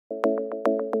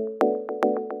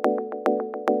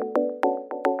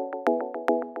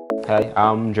Hi,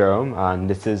 I'm Jerome, and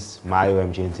this is my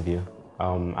OMG interview.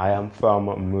 I am from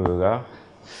Mura,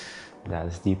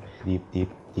 that's deep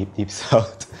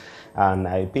south, and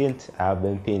I paint. I've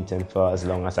been painting for as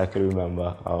long as I can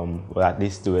remember, or at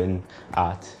least doing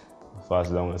art for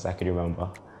as long as I can remember.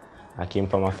 I came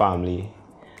from a family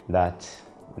that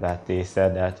they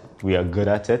said that we are good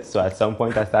at it, so at some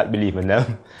point I started believing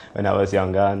them when I was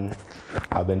younger, and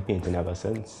I've been painting ever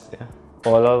since. Yeah.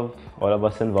 All of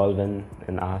us involved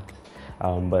in art,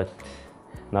 but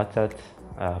not at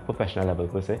professional level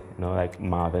per se. You know, like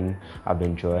Marvin, I've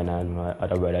been drawing, and my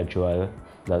other brother Joel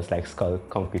does like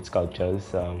concrete sculptures.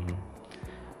 So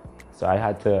I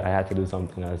had to do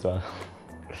something as well.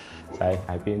 So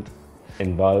I paint.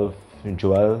 Involve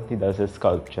Joel, he does his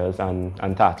sculptures and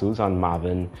tattoos, and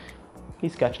Marvin, he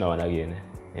sketch now and again.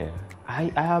 Yeah.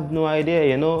 I have no idea,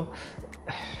 you know.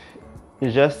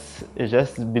 It's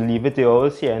just believe it. You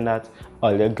always hearing that, oh,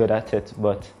 you're good at it,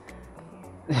 but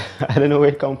I don't know where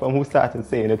it come from, who started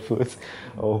saying it first,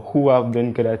 or who have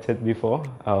been good at it before.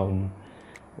 You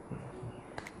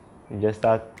just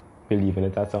start believing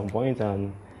it at some point,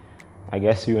 and I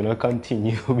guess you're gonna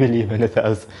continue believing it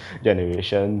as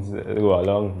generations go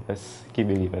along. Just keep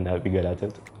believing that we're good at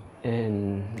it.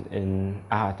 In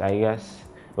art, I guess.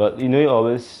 Well, you know, you're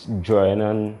always drawing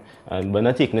and but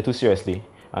not taking it too seriously,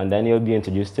 and then you'll be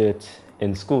introduced to it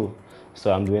in school.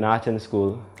 So I'm doing art in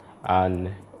school,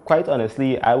 and quite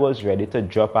honestly, I was ready to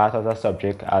drop art as a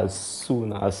subject as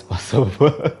soon as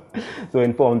possible. So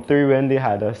in Form 3, when they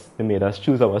made us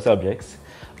choose our subjects,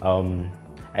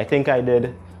 I think I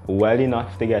did well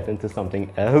enough to get into something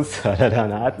else other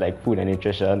than art, like food and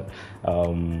nutrition,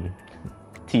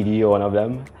 TD, one of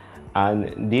them,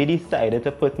 and they decided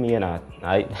to put me in art.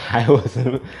 I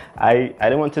wasn't, I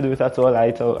didn't want to do it at all.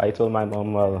 I told my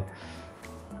mom, well,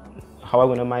 how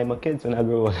am I gonna mind my kids when I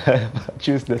grow old?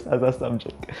 Choose this as a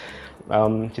subject.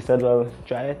 She said, well,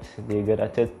 try it. They're good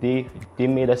at it. They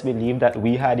made us believe that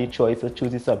we had a choice to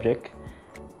choose the subject,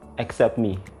 except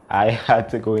me. I had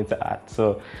to go into art.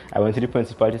 So I went to the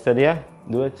principal. She said, yeah,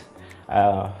 do it.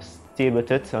 Stayed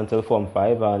with it until Form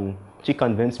 5, and she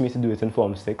convinced me to do it in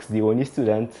Form 6, the only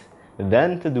student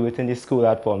then to do it in the school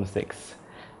at Form 6.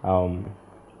 And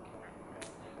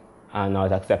I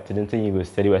was accepted into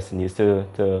University of the West Indies to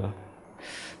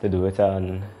do it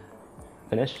and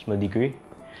finish my degree.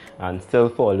 And still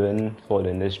following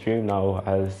this dream now,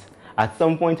 as at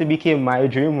some point it became my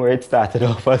dream, where it started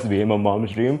off as being my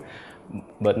mom's dream.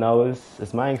 But now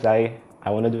it's mine, because I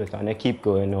want to do it, and I keep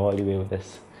going all the way with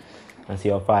this and see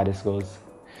how far this goes.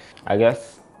 I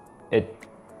guess it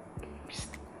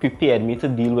prepared me to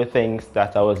deal with things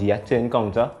that I was yet to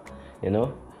encounter, you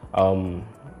know.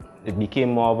 It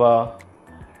became more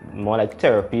like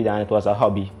therapy than it was a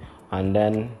hobby. And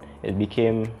then it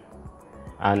became,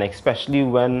 and especially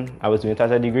when I was doing it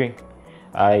as a degree,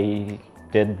 I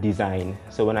did design.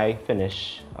 So when I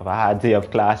finish, if I had a day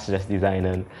of class just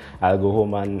designing, I'll go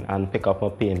home and pick up my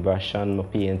paintbrush and my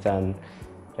paint and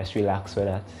just relax with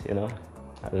that, you know.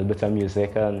 A little bit of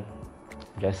music and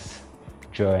just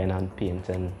drawing and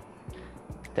painting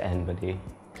to end the day.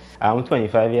 I'm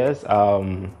 25 years.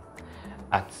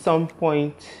 At some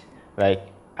point, like,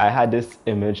 I had this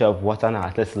image of what an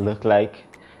artist looked like,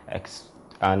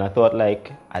 and I thought,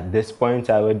 like, at this point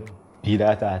I would be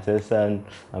that artist and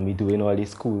be doing all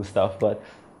this cool stuff. But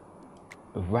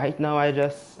right now I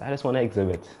just want to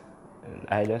exhibit.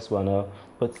 I just want to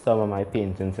put some of my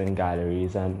paintings in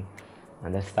galleries and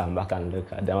just stand back and look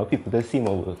at them, or people to see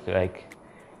my work. Like,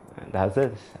 that's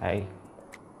it.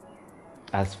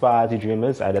 As far as the dream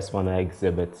is, I just want to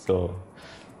exhibit. So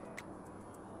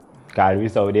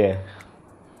galleries out there,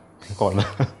 call me.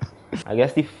 I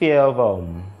guess the fear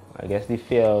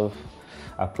of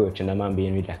approaching them and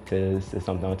being rejected is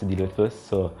something I want to deal with first.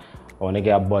 So I want to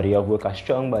get a body of work, a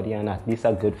strong body, and at least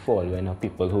a good following of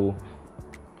people who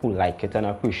like it and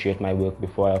appreciate my work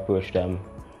before I approach them.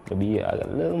 It'll be a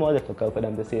little more difficult for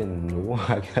them to say no,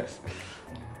 I guess.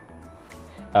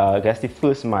 I guess the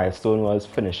first milestone was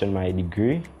finishing my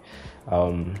degree.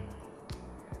 The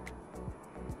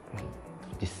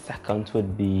second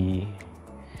would be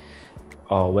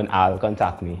when Al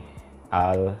contact me.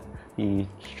 He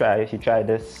tried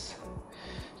this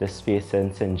space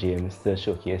in St. James to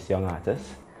showcase young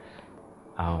artists.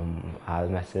 I'll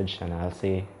message and I'll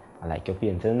say, I like your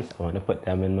paintings, I want to put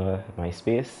them in my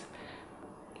space.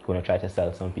 I'm going to try to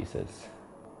sell some pieces.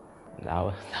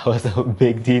 That was a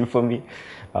big deal for me.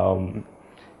 And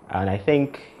I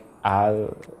think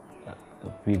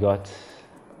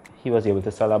he was able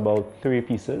to sell about 3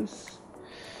 pieces.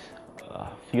 A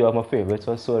few of my favorites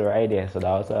were sold right there, so that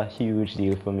was a huge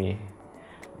deal for me.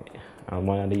 I'm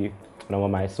one of the another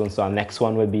milestone. So our next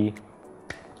one would be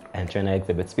entering an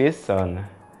exhibit space. And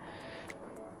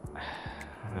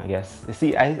I guess, you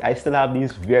see, I still have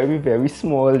these very, very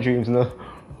small dreams, no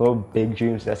big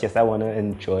dreams. That's just I want to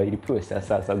enjoy the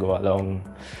process as I go along.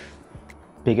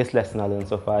 Biggest lesson I learned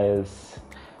so far is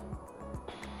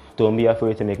don't be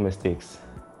afraid to make mistakes.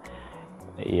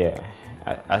 Yeah,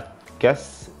 I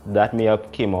guess that may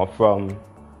have came up from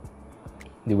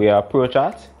the way I approach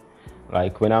art.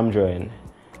 Like when I'm drawing,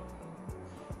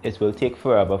 it will take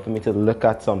forever for me to look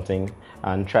at something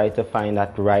and try to find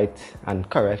that right and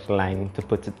correct line to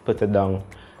put it down.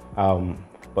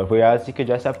 But whereas you could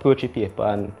just approach a paper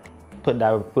and put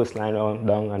that first line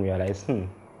down and realize, that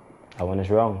one is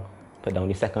wrong. Put down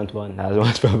the second one, that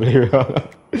one's probably wrong.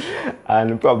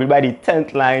 And probably by the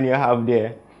 10th line you have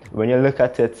there, when you look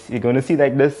at it, you're going to see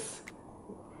like this.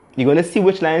 You're going to see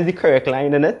which line is the correct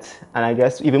line in it. And I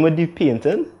guess even with the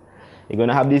painting, you're going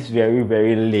to have this very,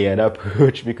 very layered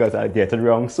approach because I get it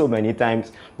wrong so many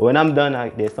times. But when I'm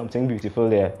done, there's something beautiful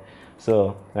there.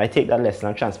 So I take that lesson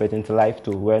and transfer it into life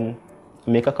too. When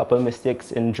you make a couple of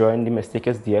mistakes in drawing, the mistake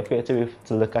is there for you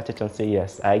to look at it and say,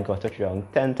 yes, I got it wrong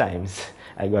 10 times.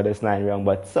 I got this line wrong.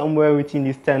 But somewhere between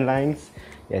these 10 lines,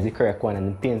 there's the correct one. And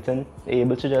in painting, you're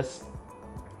able to just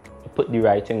put the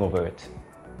right thing over it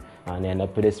and end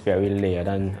up with this very layered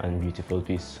and beautiful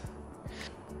piece.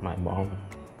 My mom,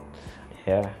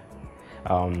 yeah,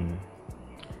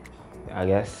 I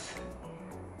guess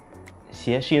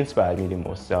she inspired me the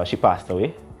most. She passed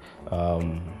away,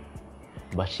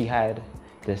 but she had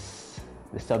this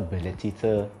ability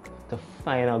to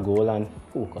find a goal and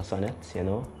focus on it,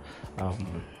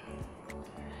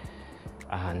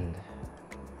 and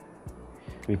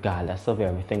regardless of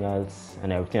everything else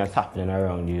and everything that's happening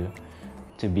around you,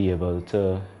 to be able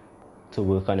to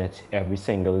work on it every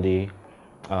single day,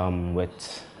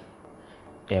 with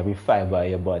every fiber of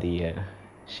your body. Yeah.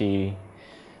 She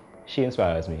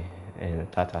inspires me in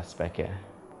that aspect. Yeah.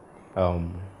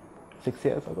 6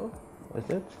 years ago, was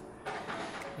it?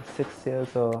 6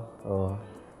 years or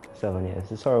 7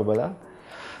 years? It's horrible, huh?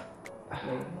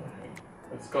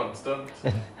 It's constant.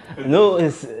 No,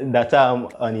 it's that I'm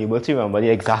unable to remember the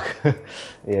exact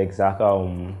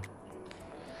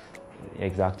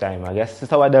time. I guess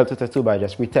that's how I dealt with it too, by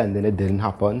just pretending it didn't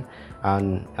happen.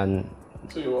 And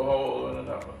So you were how old when it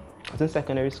happened? I was in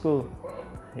secondary school. Wow.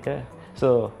 Yeah.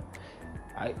 So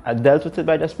I dealt with it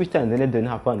by just pretending it didn't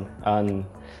happen. And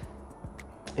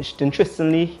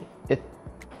interestingly,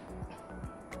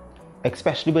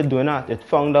 especially with doing art, it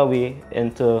found a way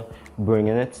into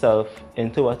bringing itself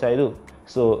into what I do.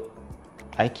 So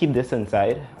I keep this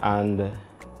inside, and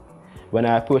when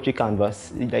I approach a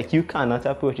canvas, like, you cannot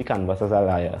approach a canvas as a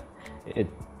liar. It's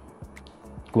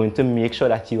going to make sure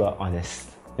that you are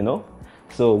honest,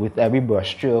 So with every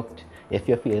brush stroke, if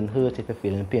you're feeling hurt, if you're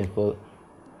feeling painful,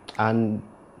 and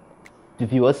the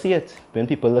viewers see it. When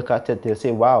people look at it, they'll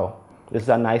say, wow, this is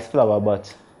a nice flower,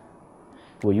 but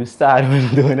will you start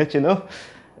when doing it,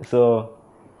 So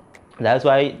that's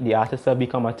why the artists have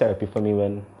become a therapy for me,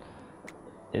 when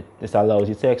it allows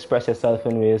you to express yourself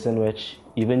in ways in which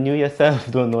even you yourself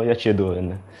don't know what you're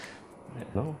doing.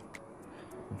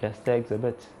 Just to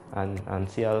exhibit and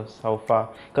see how far.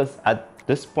 Because at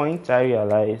this point I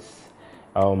realize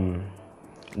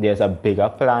there's a bigger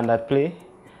plan at play,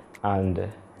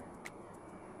 and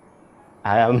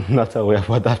I am not aware of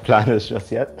what that plan is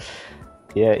just yet.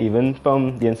 Yeah, even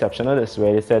from the inception of this,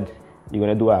 where they said, you're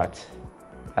going to do art.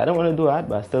 I don't want to do art,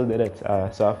 but I still did it.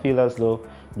 So I feel as though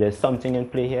there's something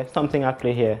at play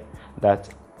here that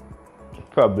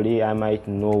probably I might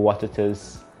know what it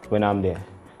is when I'm there.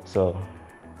 So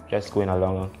just going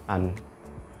along and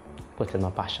putting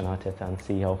my passion at it and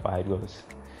see how far it goes.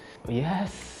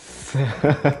 Yes.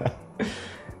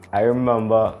 I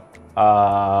remember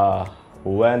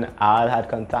when Al had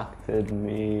contacted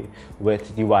me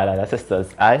with the Wild Other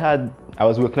Sisters. I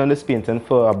was working on this painting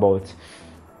for about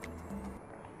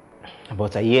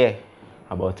a year.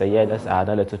 Just add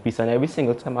a little piece, and every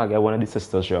single time I get one of the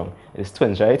sisters wrong. It's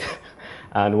twins, right?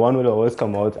 And one would always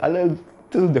come out a little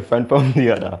too different from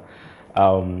the other.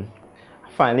 I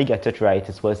finally get it right.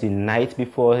 It was the night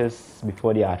before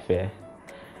the art fair,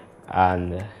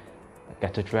 and I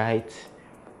got it right.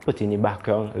 Put in the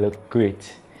background, it looked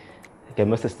great. Get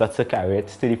my sister to carry it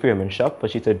to the framing shop,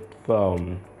 but she said for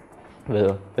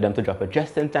them to drop it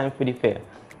just in time for the fair.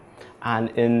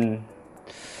 And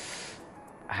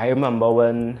I remember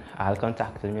when Al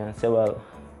contacted me and said, well,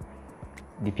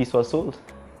 the piece was sold.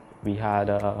 We had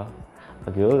a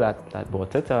girl that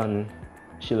bought it, and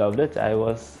she loved it. I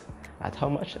was at how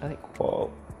much? Like, wow.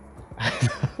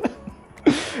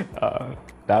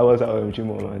 That was an OMG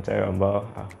moment, I remember.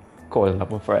 calling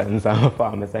up my friends and my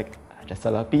farmers like, I just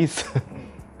sell a piece.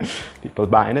 People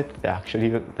buying it,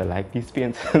 they like these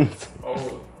paintings.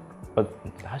 Oh, But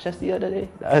that's just the other day.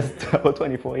 That's about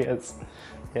 24 years.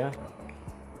 Yeah.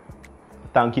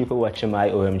 Thank you for watching my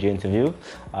OMG interview.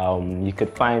 You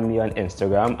could find me on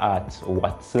Instagram at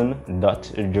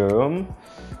watson.jerome.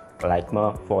 Like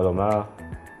me, follow me.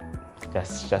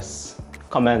 Just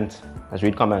comment. Just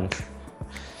read comments.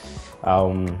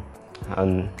 And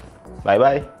bye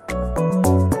bye.